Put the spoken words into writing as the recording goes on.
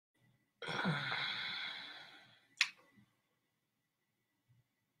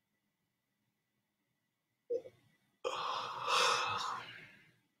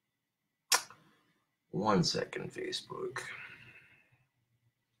1 second, Facebook.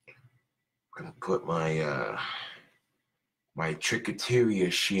 I'm gonna put my my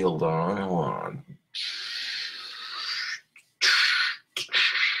Tricketeria shield on. Hold on.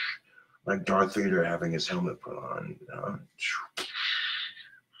 Like Darth Vader having his helmet put on. There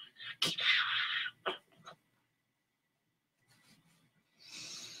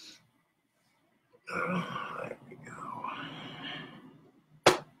we go.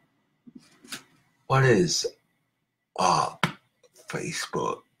 What is up,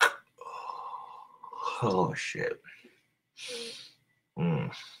 Facebook? Oh shit.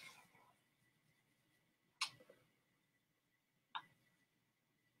 Hold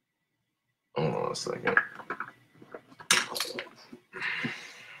on a second.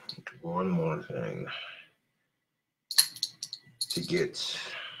 One more thing to get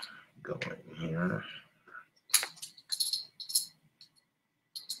going here.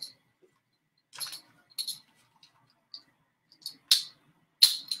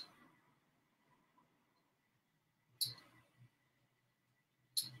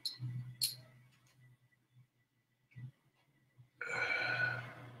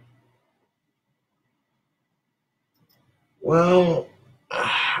 Well,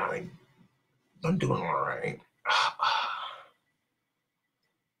 I'm doing all right.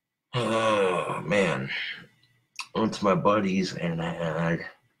 Oh, man. I went to my buddies and I had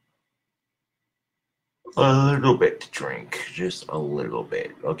a little bit to drink. Just a little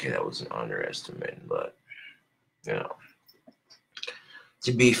bit. Okay, that was an underestimate, but, you know.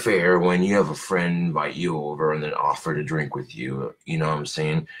 To be fair, when you have a friend invite you over and then offer to drink with you, you know what I'm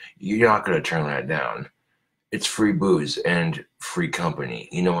saying? You're not going to turn that down. It's free booze and free company.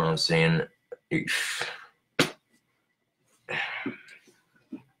 You know what I'm saying?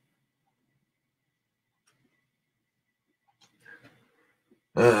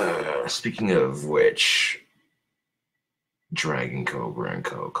 Speaking of which, Dragon Cobra and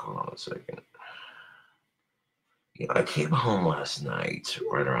Coke. Hold on a second. Yeah, I came home last night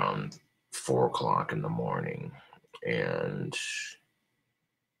right around 4 o'clock in the morning, and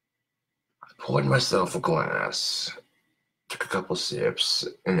I poured myself a glass, took a couple sips,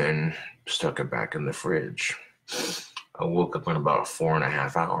 and then stuck it back in the fridge. I woke up in about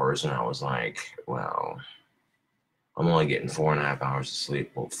 4.5 hours, and I was like, well, I'm only getting 4.5 hours of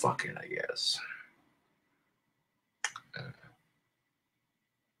sleep. Well, fuck it, I guess.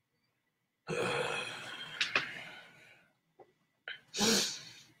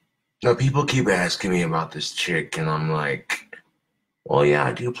 Now, people keep asking me about this chick, and I'm like, well, yeah,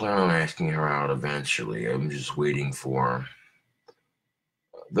 I do plan on asking her out eventually. I'm just waiting for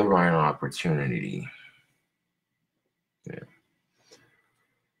the right opportunity. Yeah.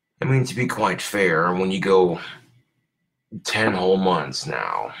 I mean, to be quite fair, when you go 10 whole months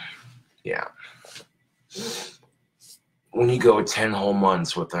now, yeah. When you go 10 whole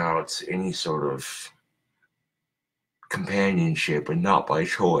months without any sort of companionship and not by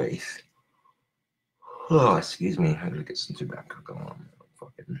choice. Oh, excuse me. I gotta get some tobacco going on.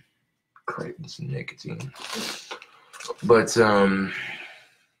 Fucking craving some nicotine. But,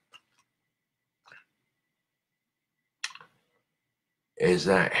 is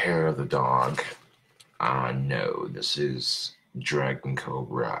that hair of the dog? No, this is Dragon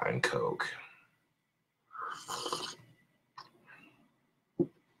Cobra and Coke.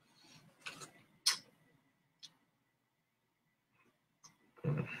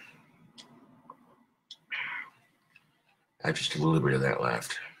 I have just a little bit of that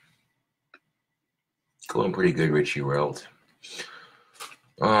left. Going pretty good, Richie Welt.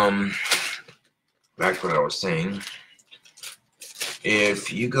 Back to what I was saying.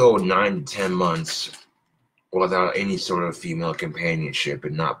 If you go 9 to 10 months without any sort of female companionship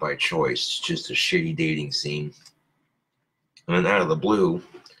and not by choice, it's just a shitty dating scene. And then out of the blue,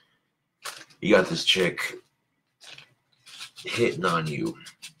 you got this chick hitting on you.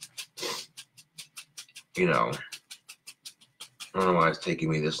 You know, I don't know why it's taking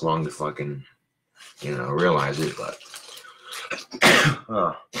me this long to fucking, realize it, but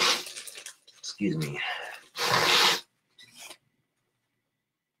excuse me.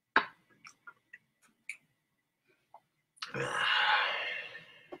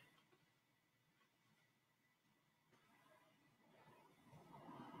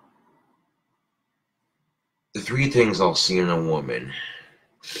 The 3 things I'll see in a woman,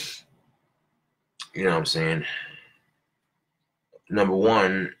 you know what I'm saying? Number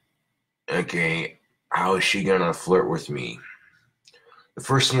 1, okay, how is she gonna flirt with me? The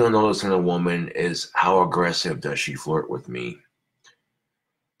first thing you'll notice in a woman is how aggressive does she flirt with me.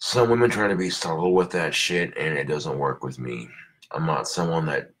 Some women try to be subtle with that shit and it doesn't work with me. I'm not someone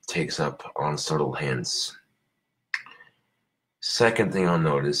that takes up on subtle hints. Second thing I'll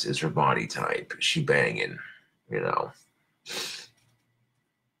notice is her body type. Is she banging? You know.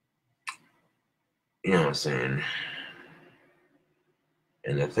 You know what I'm saying?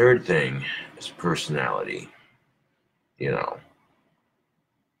 And the third thing is personality. You know.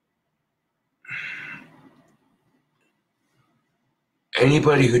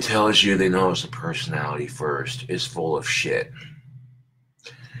 Anybody who tells you they know it's a personality first is full of shit.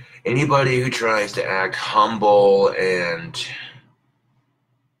 Anybody who tries to act humble and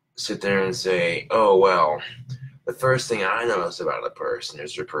sit there and say, oh, well, the first thing I notice about a person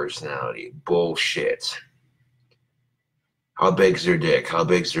is their personality. Bullshit. How big's their dick? How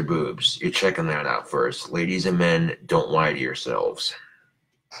big's their boobs? You're checking that out first. Ladies and men, don't lie to yourselves.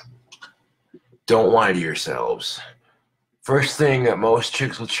 Don't lie to yourselves. First thing that most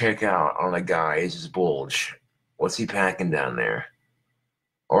chicks will check out on a guy is his bulge. What's he packing down there?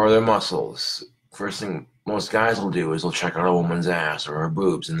 Or their muscles. First thing most guys will do is they'll check out a woman's ass or her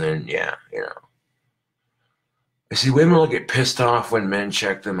boobs, and then, yeah, you know. I see women will get pissed off when men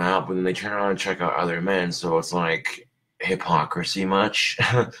check them out, but then they turn around and check out other men, so it's like hypocrisy much.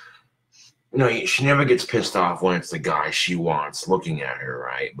 You know, she never gets pissed off when it's the guy she wants looking at her,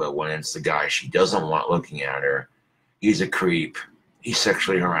 right? But when it's the guy she doesn't want looking at her, he's a creep. He's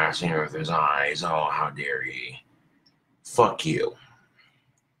sexually harassing her with his eyes. Oh, how dare he. Fuck you.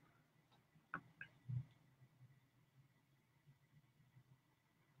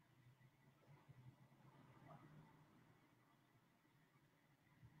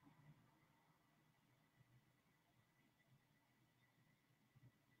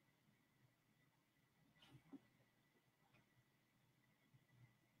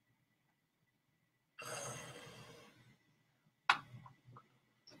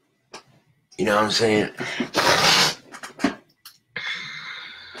 You know what I'm saying?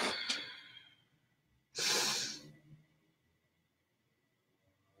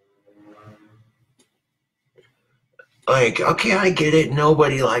 Like, okay, I get it.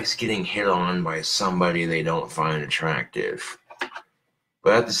 Nobody likes getting hit on by somebody they don't find attractive.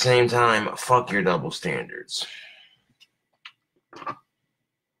 But at the same time, fuck your double standards.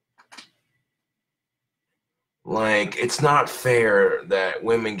 Like, it's not fair that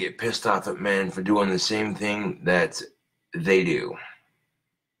women get pissed off at men for doing the same thing that they do.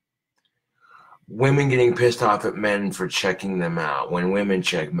 Women getting pissed off at men for checking them out when women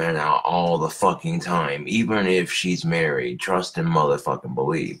check men out all the fucking time, even if she's married. Trust and motherfucking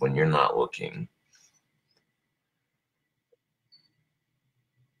believe when you're not looking.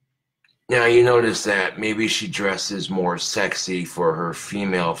 Now, you notice that maybe she dresses more sexy for her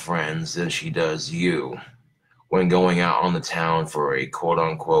female friends than she does you when going out on the town for a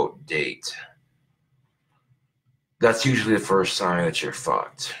quote-unquote date. That's usually the first sign that you're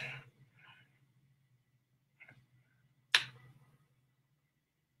fucked.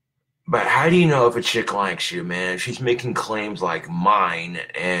 But how do you know if a chick likes you, man? If she's making claims like mine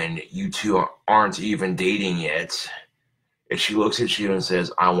and you two aren't even dating yet, if she looks at you and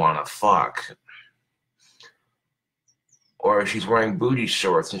says, I want to fuck, or if she's wearing booty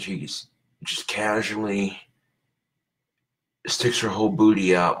shorts and she's just casually sticks her whole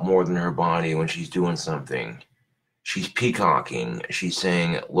booty out more than her body when she's doing something, she's peacocking. She's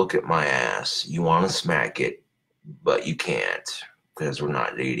saying, look at my ass. You want to smack it, but you can't because we're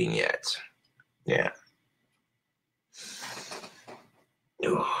not dating yet. Yeah.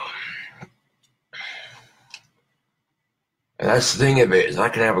 Ugh. And that's the thing of it, is I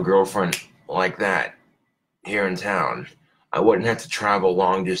could have a girlfriend like that here in town. I wouldn't have to travel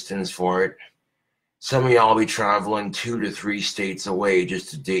long distance for it. Some of y'all be traveling 2 to 3 states away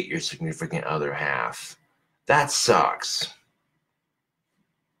just to date your significant other half. That sucks.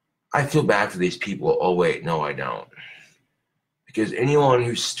 I feel bad for these people. Oh, wait, no, I don't. Because anyone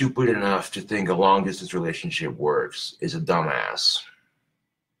who's stupid enough to think a long-distance relationship works is a dumbass.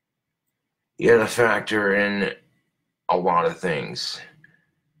 You gotta factor in a lot of things.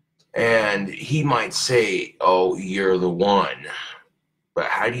 And he might say, oh, you're the one. But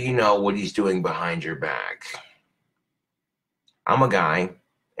how do you know what he's doing behind your back? I'm a guy,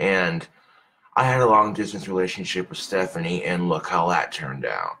 and I had a long-distance relationship with Stephanie, and look how that turned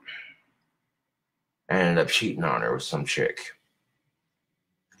out. I ended up cheating on her with some chick.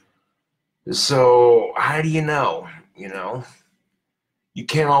 So how do you know? You know, you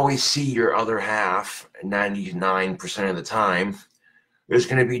can't always see your other half 99% of the time. There's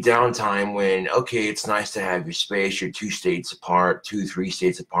going to be downtime when, okay, it's nice to have your space. You're 2 states apart, 2, 3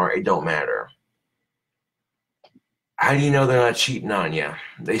 states apart. It don't matter. How do you know they're not cheating on you?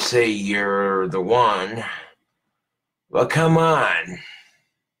 They say you're the one, Well, come on.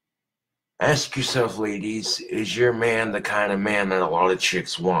 Ask yourself, ladies, is your man the kind of man that a lot of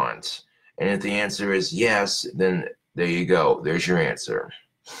chicks want? And if the answer is yes, then there you go. There's your answer.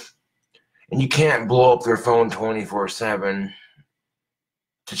 And you can't blow up their phone 24/7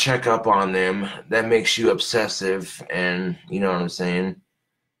 to check up on them. That makes you obsessive, and you know what I'm saying?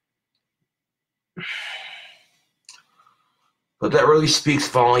 But that really speaks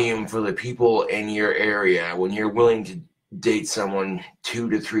volume for the people in your area when you're willing to date someone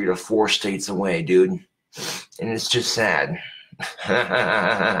 2 to 3 to 4 states away, dude. And it's just sad.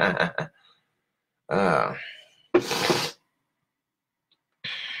 uh,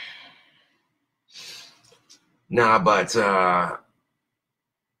 nah, but I'm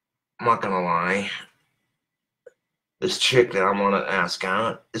not gonna lie. This chick that I want to ask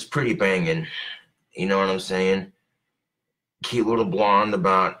out is pretty banging. You know what I'm saying? Cute little blonde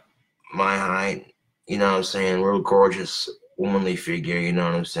about my height. You know what I'm saying? Real gorgeous, womanly figure. You know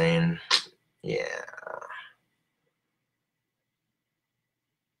what I'm saying? Yeah.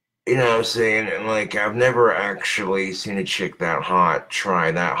 You know what I'm saying? And like, I've never actually seen a chick that hot try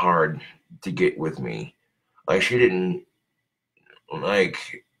that hard to get with me. Like, she didn't,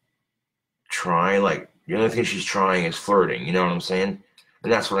 like, try. Like, the only thing she's trying is flirting. You know what I'm saying?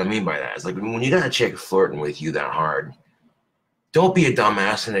 And that's what I mean by that. It's like, when you got a chick flirting with you that hard, don't be a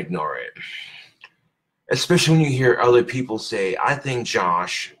dumbass and ignore it. Especially when you hear other people say, I think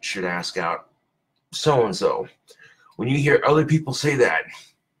Josh should ask out so-and-so. When you hear other people say that,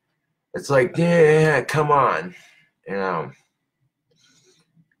 it's like, yeah, come on. You know.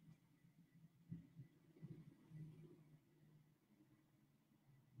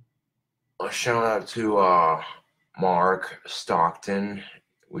 A shout out to Mark Stockton,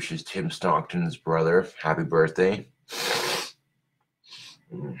 which is Tim Stockton's brother. Happy birthday.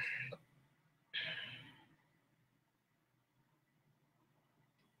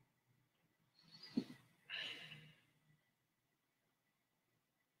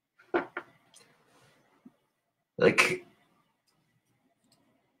 Like,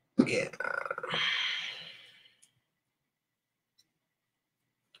 yeah.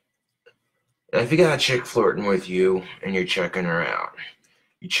 If you got a chick flirting with you and you're checking her out,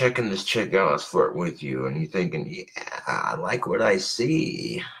 you're checking this chick out that's flirting with you, and you're thinking, yeah, I like what I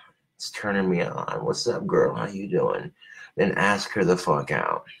see. It's turning me on. What's up, girl? How you doing? Then ask her the fuck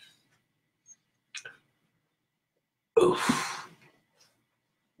out. Oof.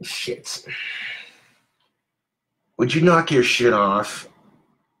 Shit. Would you knock your shit off?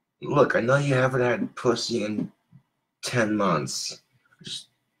 Look, I know you haven't had pussy in 10 months.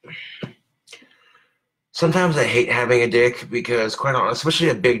 Sometimes I hate having a dick because, quite honestly, especially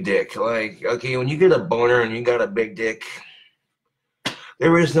a big dick. Like, okay, when you get a boner and you got a big dick,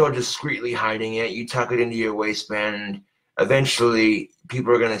 there is no discreetly hiding it. You tuck it into your waistband, and eventually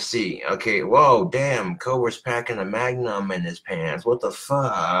people are going to see, okay, whoa, damn, Cobra's packing a Magnum in his pants. What the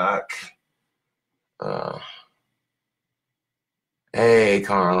fuck? Hey,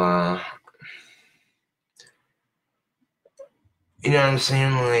 Carla. You know what I'm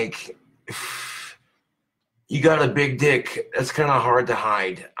saying? Like, you got a big dick. That's kind of hard to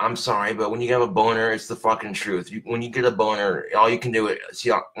hide. I'm sorry, but when you have a boner, it's the fucking truth. When you get a boner, all you can do is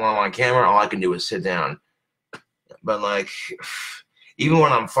see on my camera. All I can do is sit down. But like, even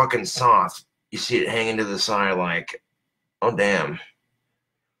when I'm fucking soft, you see it hanging to the side. Like, oh damn.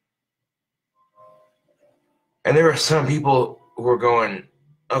 And there are some people who are going,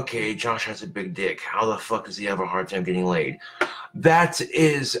 okay, Josh has a big dick. How the fuck does he have a hard time getting laid? That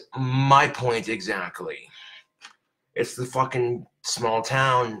is my point exactly. It's the fucking small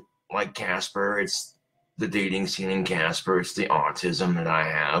town like Casper. It's the dating scene in Casper. It's the autism that I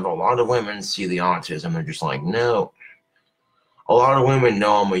have. A lot of women see the autism. They're just like, no. A lot of women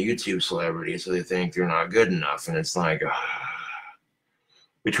know I'm a YouTube celebrity, so they think they're not good enough. And it's like,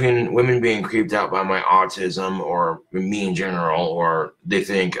 between women being creeped out by my autism or me in general, or they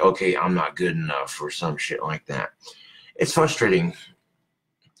think, okay, I'm not good enough or some shit like that. It's frustrating.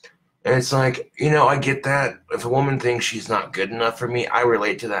 And it's like, you know, I get that. If a woman thinks she's not good enough for me, I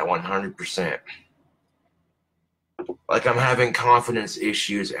relate to that 100%. Like, I'm having confidence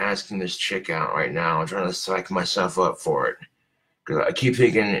issues asking this chick out right now. I'm trying to psych myself up for it. Because I keep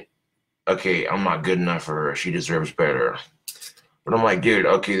thinking, okay, I'm not good enough for her. She deserves better. But I'm like, dude,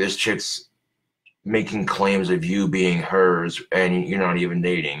 okay, this chick's making claims of you being hers and you're not even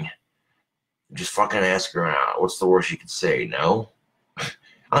dating. Just fucking ask her out. What's the worst you could say? No?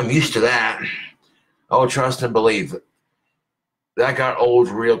 I'm used to that. Oh, trust and believe. That got old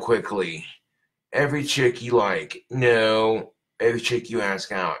real quickly. Every chick you like, no. Every chick you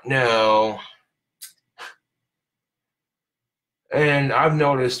ask out, no. And I've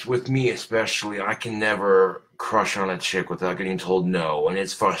noticed with me especially, I can never crush on a chick without getting told no, and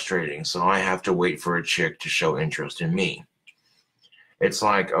it's frustrating. So I have to wait for a chick to show interest in me. It's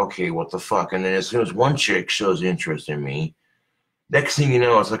like, okay, what the fuck? And then as soon as one chick shows interest in me, next thing you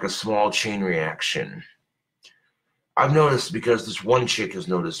know, it's like a small chain reaction. I've noticed because this one chick has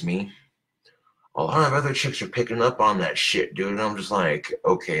noticed me, a lot of other chicks are picking up on that shit, dude. And I'm just like,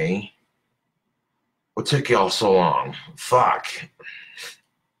 okay, what took y'all so long? Fuck.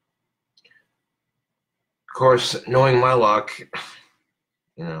 Of course, knowing my luck,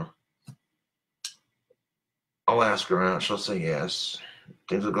 you know, I'll ask her out. She'll say yes.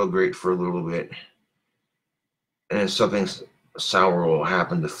 Things will go great for a little bit. And then something sour will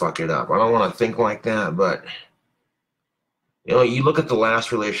happen to fuck it up. I don't want to think like that, but, you know, you look at the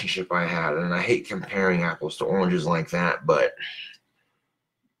last relationship I had, and I hate comparing apples to oranges like that, but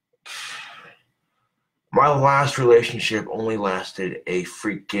my last relationship only lasted a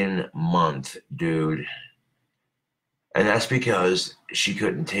freaking month, dude. And that's because she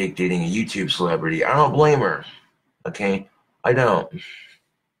couldn't take dating a YouTube celebrity. I don't blame her. Okay? I don't.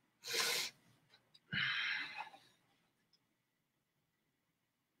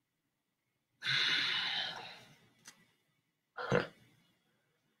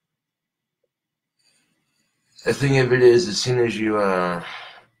 The thing of it is, as soon as you,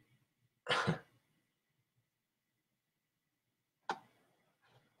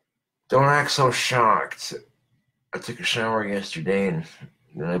 don't act so shocked. I took a shower yesterday and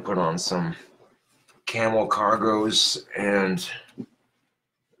then I put on some camel cargos and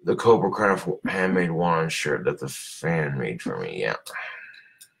the Cobra Craft handmade wand shirt that the fan made for me. Yeah.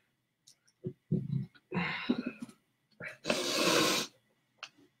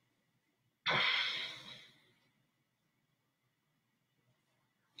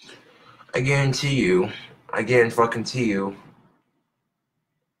 I guarantee you,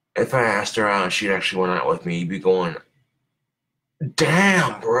 if I asked her out and she'd actually went out with me, you'd be going,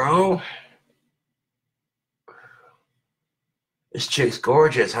 damn, bro. This chick's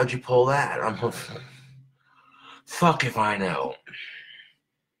gorgeous. How'd you pull that? Fuck if I know.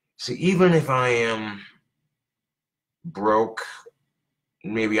 See, even if I am broke,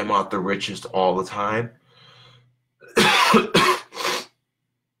 maybe I'm not the richest all the time,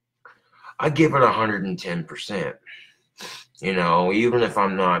 I give it 110%. You know, even if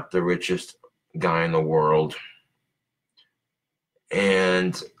I'm not the richest guy in the world.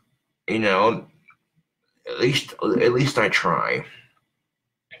 And, you know, at least I try.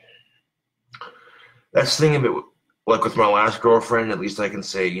 That's the thing of it, like with my last girlfriend, at least I can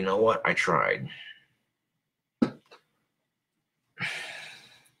say, you know what, I tried.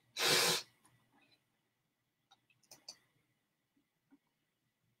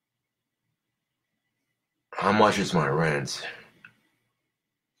 How much is my rent?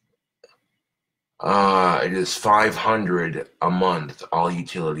 It is $500 a month, all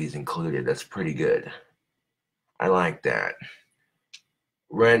utilities included. That's pretty good. I like that.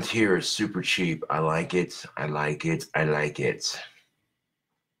 Rent here is super cheap. I like it. I like it. I like it.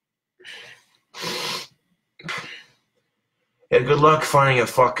 Yeah, good luck finding a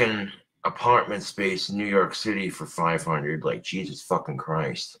fucking apartment space in New York City for 500. Like, Jesus fucking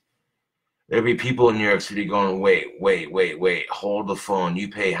Christ. There'll be people in New York City going, wait, hold the phone. You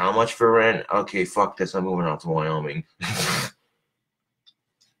pay how much for rent? Okay, fuck this. I'm moving out to Wyoming.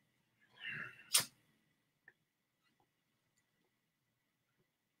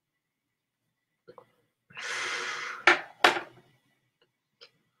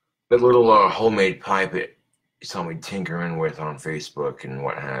 That little homemade pipe it saw me tinkering with on Facebook and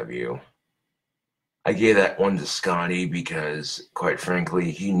what have you. I gave that one to Scotty because, quite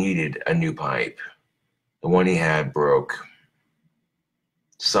frankly, he needed a new pipe. The one he had broke.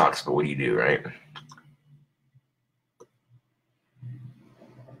 Sucks, but what do you do, right?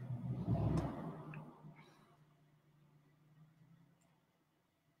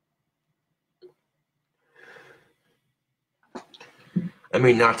 I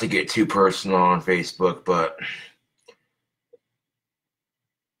mean, not to get too personal on Facebook, but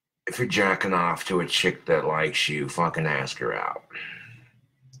if you're jacking off to a chick that likes you, fucking ask her out.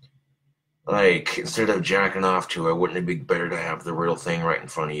 Like, instead of jacking off to her, wouldn't it be better to have the real thing right in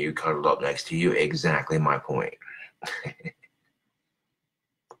front of you, cuddled up next to you? Exactly my point.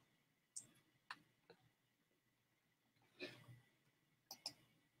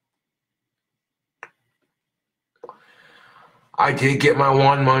 I did get my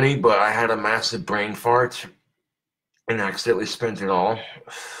wand money, but I had a massive brain fart and accidentally spent it all.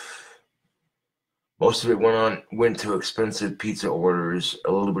 Most of it went to expensive pizza orders,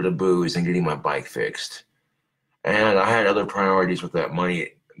 a little bit of booze, and getting my bike fixed. And I had other priorities with that money,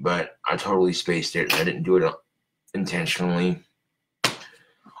 but I totally spaced it. I didn't do it intentionally.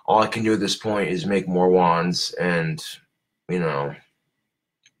 All I can do at this point is make more wands and, you know,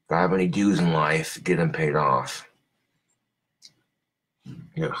 if I have any dues in life, get them paid off.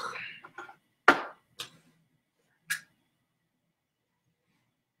 Yeah.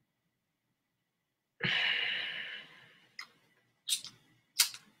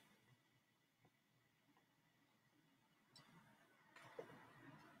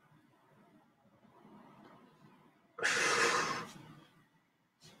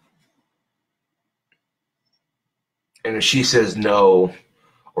 And if she says no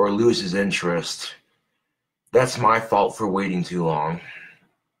or loses interest, that's my fault for waiting too long.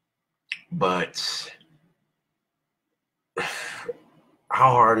 But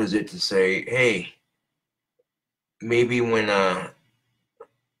how hard is it to say, hey, maybe when I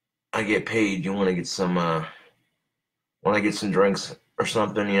get paid, you want to get some drinks or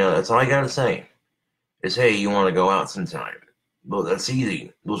something? You know, that's all I gotta say. Is, hey, you want to go out sometime? Well, that's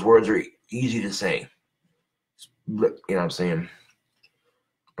easy. Those words are easy to say. You know what I'm saying?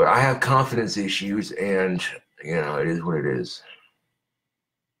 But I have confidence issues, and, you know, it is what it is.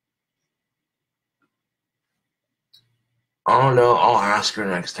 I don't know. I'll ask her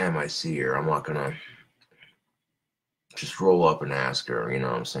next time I see her. I'm not gonna just roll up and ask her, you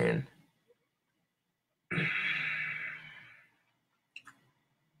know what I'm saying?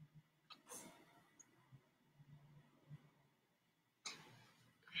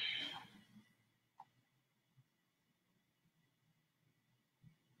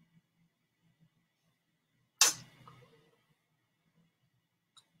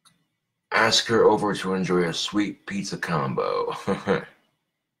 Ask her over to enjoy a sweet pizza combo.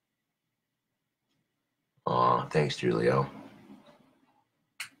 Aw, thanks, Julio.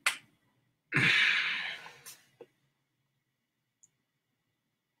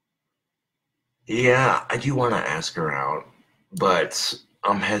 Yeah, I do want to ask her out, but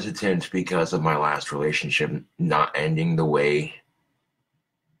I'm hesitant because of my last relationship not ending the way,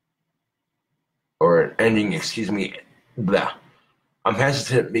 or ending, excuse me, blah. I'm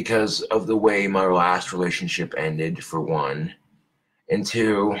hesitant because of the way my last relationship ended, for one. And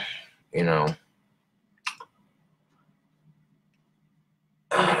two, you know,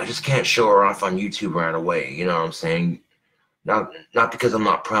 I just can't show her off on YouTube right away, you know what I'm saying? Not because I'm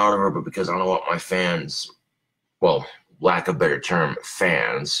not proud of her, but because I don't want my fans, well, lack of better term,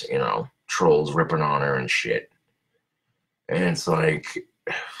 fans, you know, trolls ripping on her and shit. And it's like,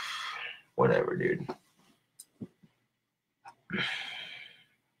 whatever, dude.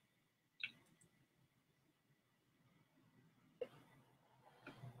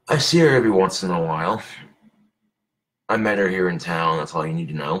 I see her every once in a while. I met her here in town. That's all you need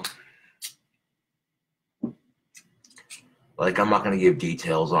to know. Like, I'm not going to give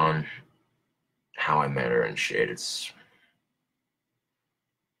details on how I met her and shit. It's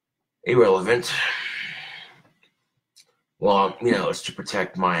irrelevant. Well, you know, it's to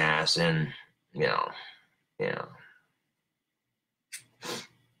protect my ass and, you know, yeah.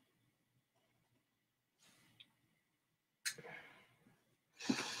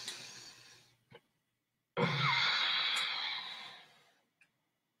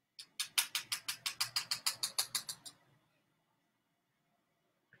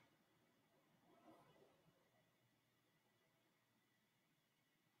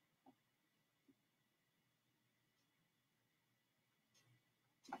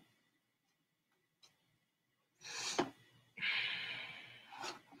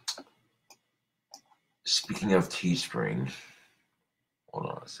 Speaking of Teespring, hold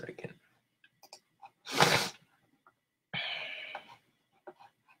on a second.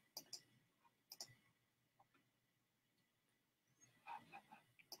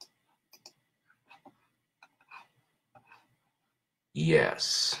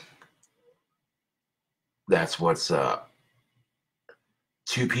 Yes, that's what's up.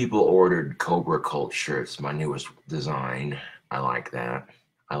 2 people ordered Cobra Cult shirts, my newest design. I like that.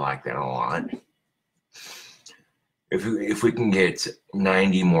 I like that a lot. If we can get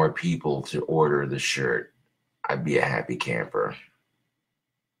 90 more people to order the shirt, I'd be a happy camper.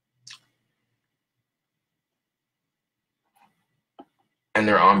 And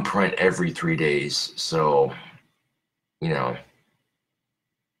they're on print every 3 days, so, you know,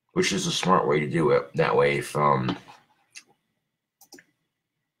 which is a smart way to do it. That way, if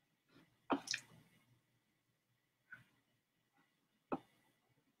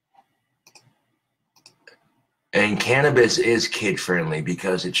and cannabis is kid friendly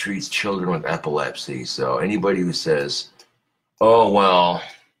because it treats children with epilepsy. So anybody who says, "Oh well,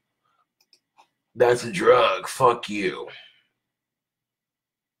 That's a drug. Fuck you.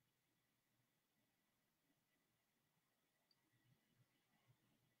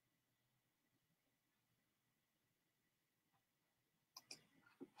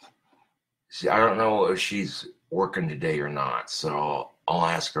 See, I don't know if she's working today or not, so I'll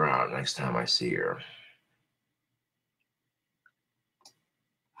ask her out next time I see her.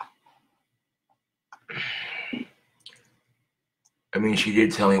 I mean, she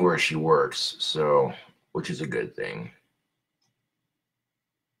did tell me where she works, so which is a good thing.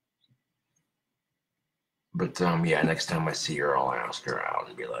 But yeah, next time I see her, I'll ask her out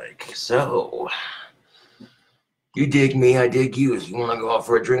and be like, "So, you dig me, I dig you. You want to go out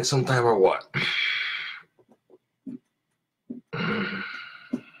for a drink sometime or what?"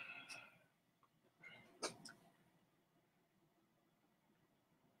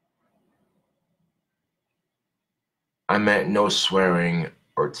 I meant no swearing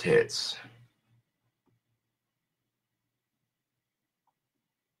or tits.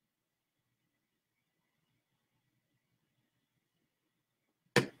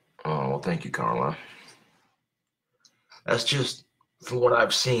 Oh, well, thank you, Carla. That's just from what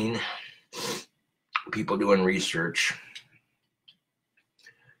I've seen, people doing research.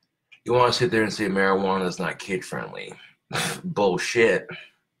 You want to sit there and say marijuana is not kid friendly. Bullshit.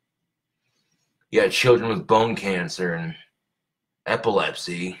 You got children with bone cancer and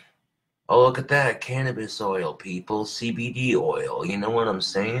epilepsy. Oh, look at that. Cannabis oil, people. CBD oil. You know what I'm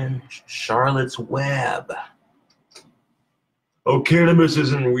saying? Charlotte's Web. Oh, cannabis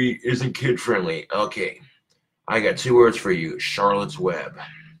isn't kid friendly. Okay. I got two words for you. Charlotte's Web.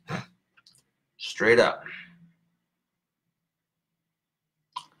 Straight up.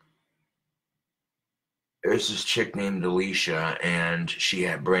 There's this chick named Alicia, and she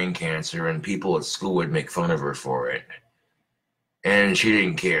had brain cancer, and people at school would make fun of her for it. And she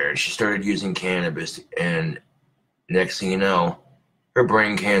didn't care. She started using cannabis, and next thing you know, her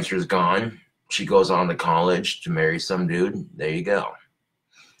brain cancer is gone. She goes on to college to marry some dude. There you go.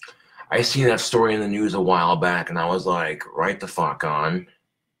 I seen that story in the news a while back, and I was like, right the fuck on.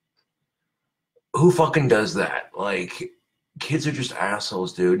 Who fucking does that? Like, kids are just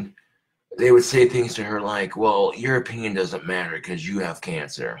assholes, dude. They would say things to her like, well, your opinion doesn't matter because you have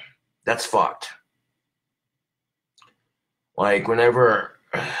cancer. That's fucked. Like, whenever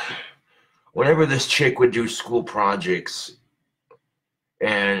this chick would do school projects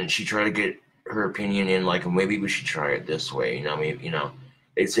and she tried to get her opinion in, like, maybe we should try it this way, maybe,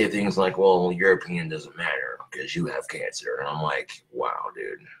 they'd say things like, well, your opinion doesn't matter because you have cancer. And I'm like, wow,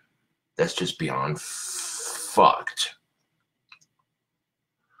 dude, that's just beyond fucked.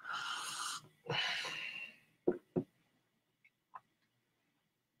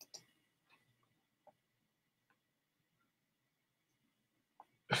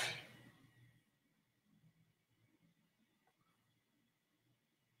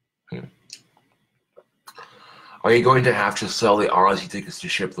 Are you going to have to sell the Odyssey tickets to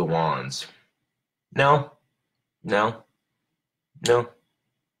ship the wands? No, no, no,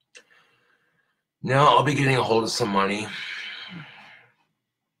 no. I'll be getting a hold of some money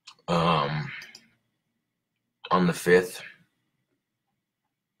um, on the 5th.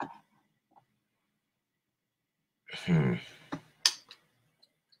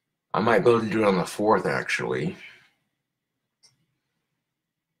 I might be able to do it on the 4th, actually.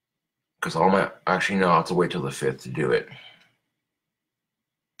 Because actually, no, I'll have to wait till the 5th to do it.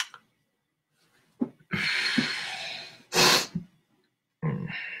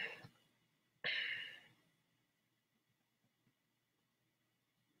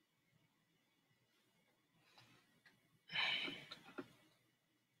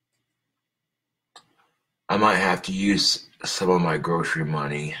 I might have to use some of my grocery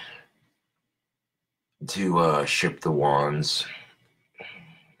money to ship the wands.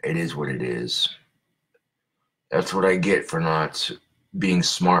 It is what it is. That's what I get for not being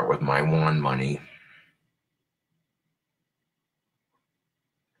smart with my wand money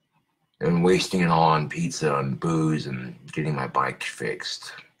and wasting it all on pizza and booze and getting my bike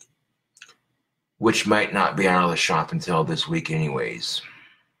fixed, which might not be out of the shop until this week anyways.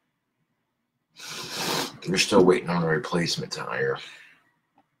 They're still waiting on a replacement tire.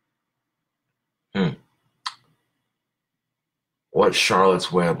 What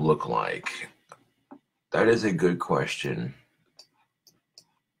Charlotte's Web look like? That is a good question.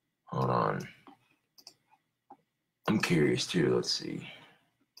 Hold on. I'm curious too. Let's see.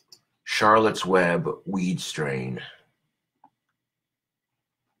 Charlotte's Web weed strain.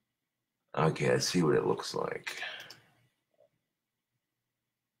 Okay, let's see what it looks like.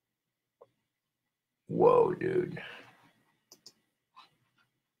 Whoa, dude.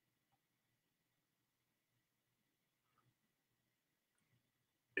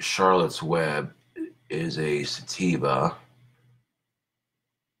 Charlotte's Web is a sativa,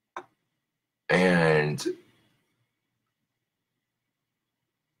 and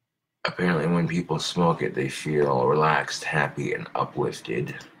apparently when people smoke it, they feel relaxed, happy, and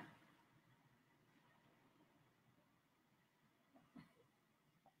uplifted.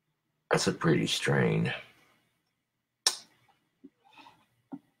 That's a pretty strain.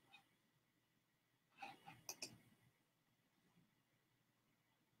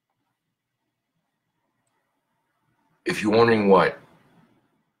 If you're wondering what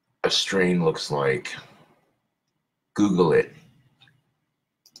a strain looks like, Google it.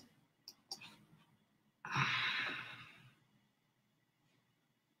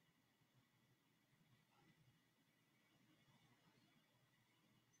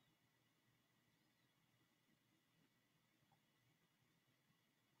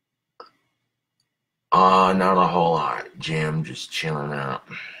 Not a whole lot, Jim. Just chilling out.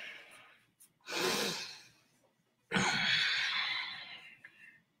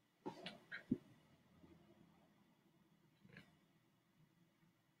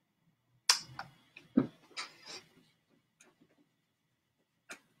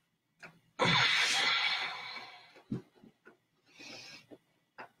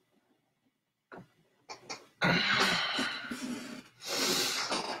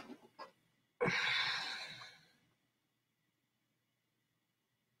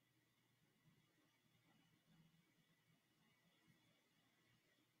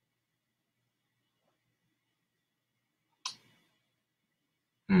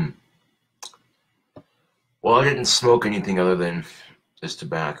 Well, I didn't smoke anything other than this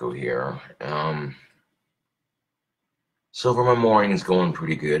tobacco here. So far, my morning is going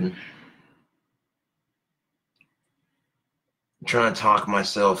pretty good. I'm trying to talk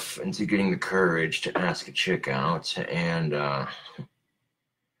myself into getting the courage to ask a chick out, and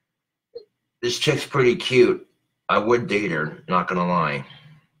this chick's pretty cute. I would date her, not gonna lie.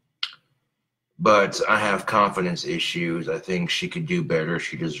 But I have confidence issues. I think she could do better.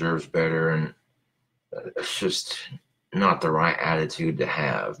 She deserves better, and it's just not the right attitude to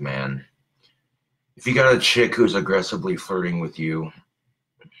have, man. If you got a chick who's aggressively flirting with you,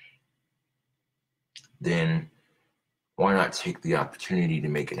 then why not take the opportunity to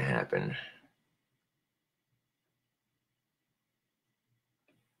make it happen?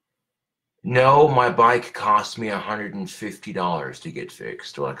 No, my bike cost me $150 to get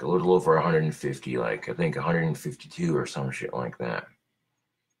fixed, like a little over 150, like I think 152 or some shit like that.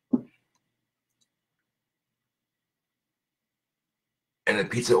 And the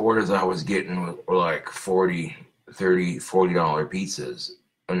pizza orders I was getting were like 40, 30, $40 pizzas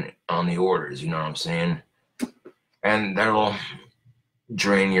on the orders, you know what I'm saying? And that'll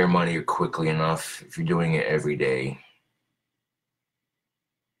drain your money quickly enough if you're doing it every day.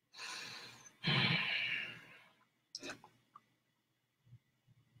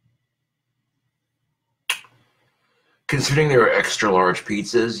 Considering they were extra large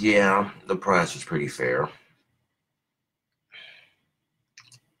pizzas, yeah, the price was pretty fair.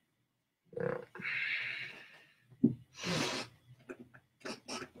 Yeah.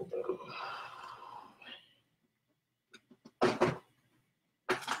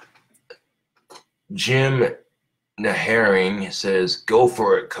 Jim Naharing says, "Go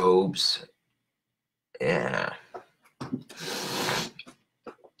for it, Cobes." Yeah.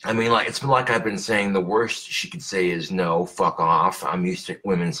 I mean, like, it's been like I've been saying, the worst she could say is no, fuck off. I'm used to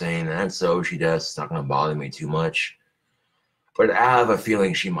women saying that, so she does. It's not going to bother me too much. But I have a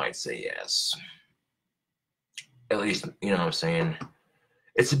feeling she might say yes. At least, you know what I'm saying?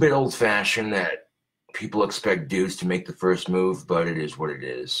 It's a bit old-fashioned that people expect dudes to make the first move, but it is what it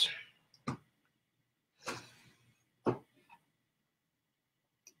is.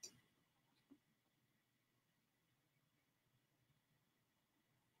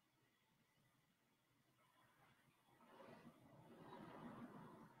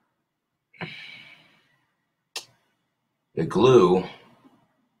 The glue.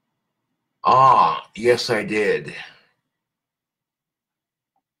 Ah, yes, I did.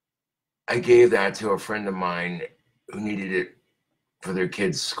 I gave that to a friend of mine who needed it for their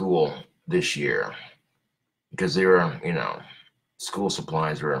kids' school this year because they were, you know, school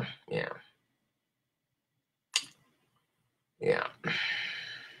supplies were, yeah. Yeah.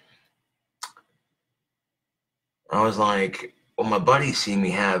 I was like, well, my buddy seen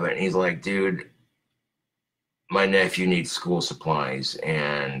me have it, and he's like, dude, my nephew needs school supplies,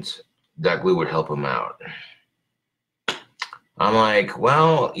 and that glue would help him out. I'm like,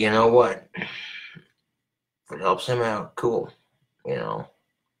 well, you know what? If it helps him out, cool. You know.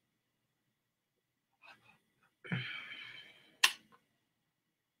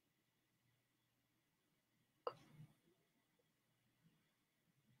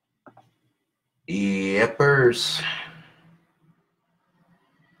 Yepers.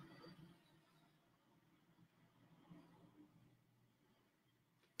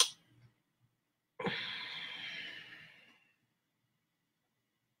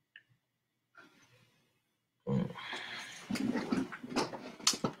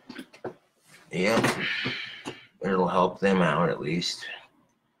 Yep. It'll help them out at least.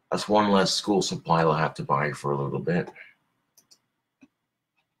 That's one less school supply they'll have to buy for a little bit.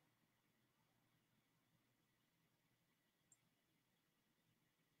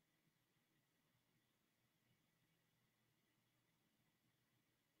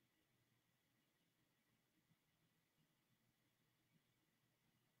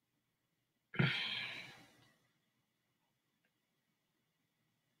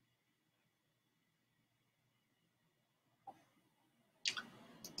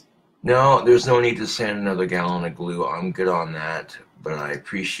 No, there's no need to send another gallon of glue. I'm good on that, but I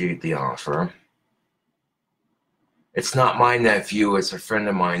appreciate the offer. It's not my nephew, it's a friend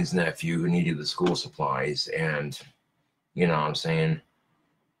of mine's nephew who needed the school supplies, and you know what I'm saying?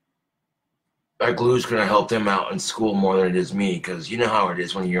 That glue's going to help them out in school more than it is me, because you know how it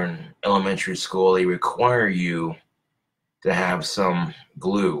is when you're in elementary school. They require you to have some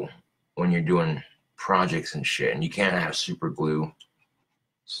glue when you're doing projects and shit, and you can't have super glue.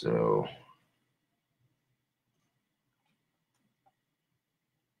 So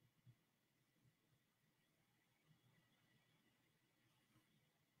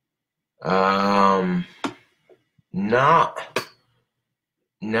um not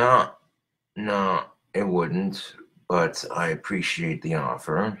not no, it wouldn't, but I appreciate the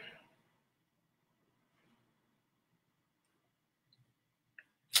offer.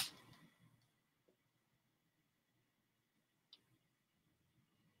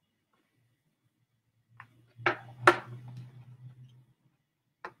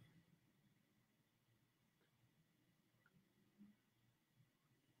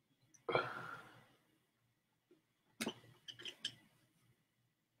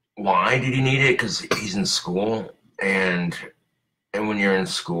 Why did he need it? Because he's in school, and when you're in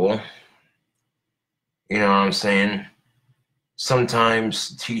school, you know what I'm saying?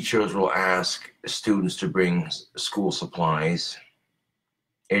 Sometimes teachers will ask students to bring school supplies.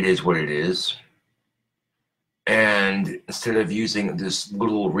 It is what it is. And instead of using this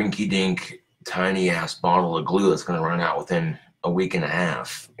little rinky-dink, tiny-ass bottle of glue that's going to run out within a week and a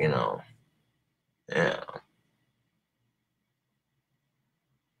half, you know. Yeah.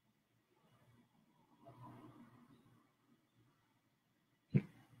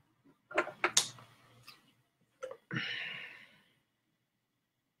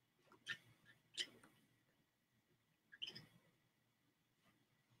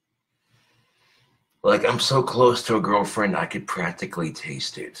 Like, I'm so close to a girlfriend, I could practically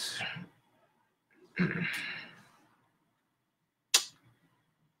taste it.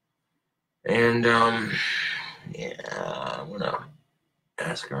 And, yeah, I'm gonna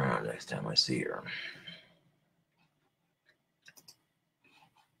ask her out next time I see her.